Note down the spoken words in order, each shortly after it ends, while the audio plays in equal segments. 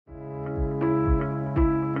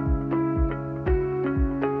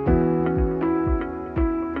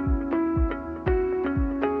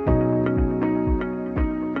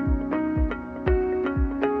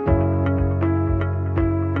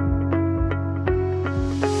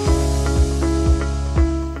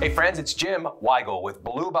Hey friends, it's Jim Weigel with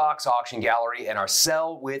Blue Box Auction Gallery and our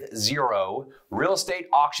Sell with Zero real estate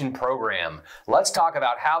auction program. Let's talk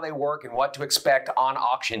about how they work and what to expect on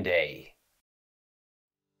auction day.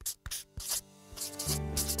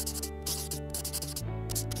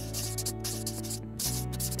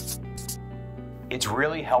 It's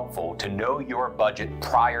really helpful to know your budget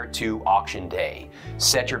prior to auction day.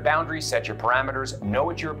 Set your boundaries, set your parameters, know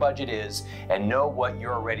what your budget is, and know what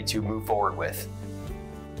you're ready to move forward with.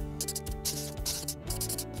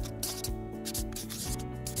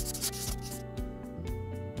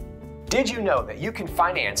 Did you know that you can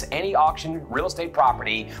finance any auction real estate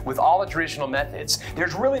property with all the traditional methods?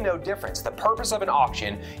 There's really no difference. The purpose of an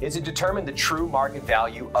auction is to determine the true market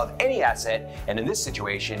value of any asset, and in this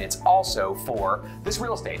situation, it's also for this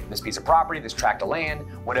real estate, this piece of property, this tract of land,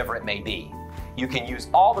 whatever it may be. You can use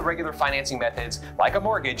all the regular financing methods, like a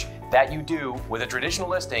mortgage, that you do with a traditional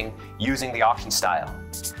listing using the auction style.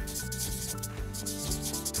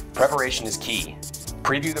 Preparation is key.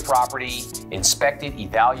 Preview the property, inspect it,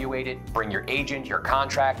 evaluate it, bring your agent, your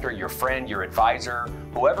contractor, your friend, your advisor,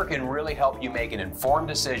 whoever can really help you make an informed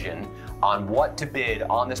decision on what to bid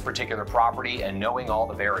on this particular property and knowing all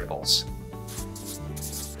the variables.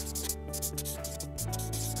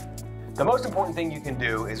 The most important thing you can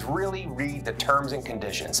do is really read the terms and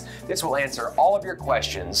conditions. This will answer all of your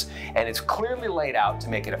questions, and it's clearly laid out to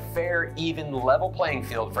make it a fair, even, level playing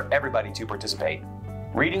field for everybody to participate.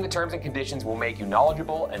 Reading the terms and conditions will make you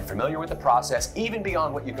knowledgeable and familiar with the process, even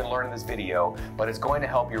beyond what you can learn in this video, but it's going to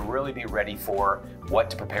help you really be ready for what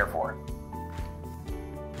to prepare for.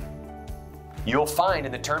 You'll find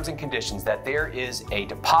in the terms and conditions that there is a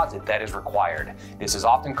deposit that is required. This is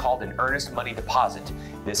often called an earnest money deposit.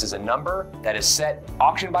 This is a number that is set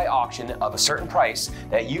auction by auction of a certain price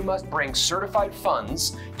that you must bring certified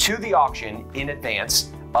funds to the auction in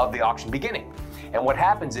advance of the auction beginning. And what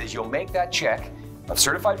happens is you'll make that check of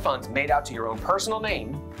certified funds made out to your own personal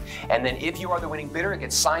name, and then if you are the winning bidder, it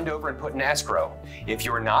gets signed over and put in escrow. If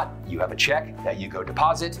you are not, you have a check that you go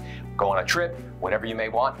deposit, go on a trip, whatever you may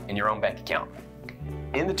want in your own bank account.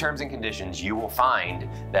 In the terms and conditions, you will find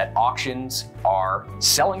that auctions are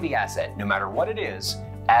selling the asset, no matter what it is,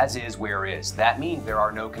 as is where is. That means there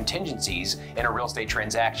are no contingencies in a real estate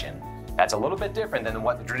transaction. That's a little bit different than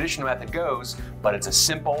what the traditional method goes, but it's a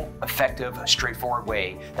simple, effective, straightforward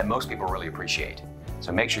way that most people really appreciate.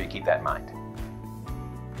 So make sure you keep that in mind.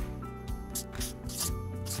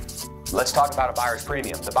 Let's talk about a buyer's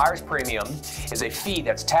premium. The buyer's premium is a fee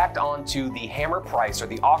that's tacked on to the hammer price or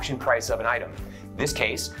the auction price of an item. In this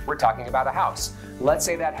case, we're talking about a house. Let's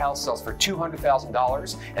say that house sells for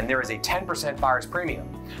 $200,000 and there is a 10% buyer's premium.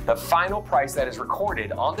 The final price that is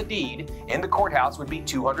recorded on the deed in the courthouse would be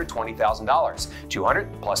 $220,000.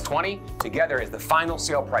 200 plus 20 together is the final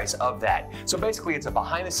sale price of that. So basically it's a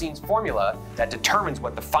behind the scenes formula that determines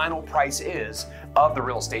what the final price is of the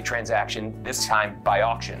real estate transaction, this time by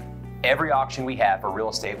auction. Every auction we have for real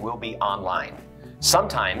estate will be online.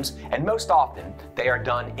 Sometimes, and most often, they are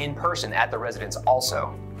done in person at the residence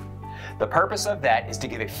also. The purpose of that is to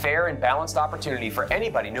give a fair and balanced opportunity for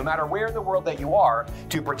anybody, no matter where in the world that you are,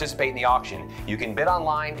 to participate in the auction. You can bid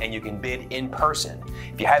online and you can bid in person.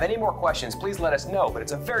 If you have any more questions, please let us know, but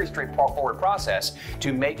it's a very straightforward process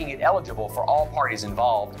to making it eligible for all parties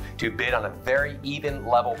involved to bid on a very even,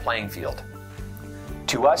 level playing field.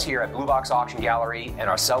 To us here at Blue Box Auction Gallery and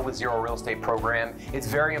our Sell with Zero real estate program, it's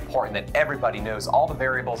very important that everybody knows all the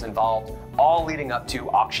variables involved, all leading up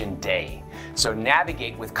to auction day. So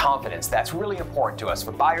navigate with confidence. That's really important to us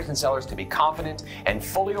for buyers and sellers to be confident and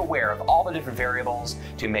fully aware of all the different variables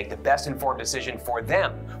to make the best informed decision for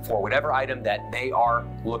them for whatever item that they are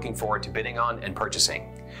looking forward to bidding on and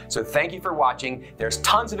purchasing. So thank you for watching. There's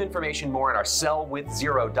tons of information more on our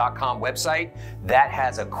sellwithzero.com website. That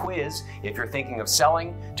has a quiz if you're thinking of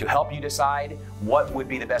selling to help you decide what would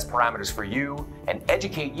be the best parameters for you and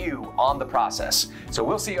educate you on the process. So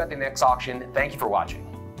we'll see you at the next auction. Thank you for watching.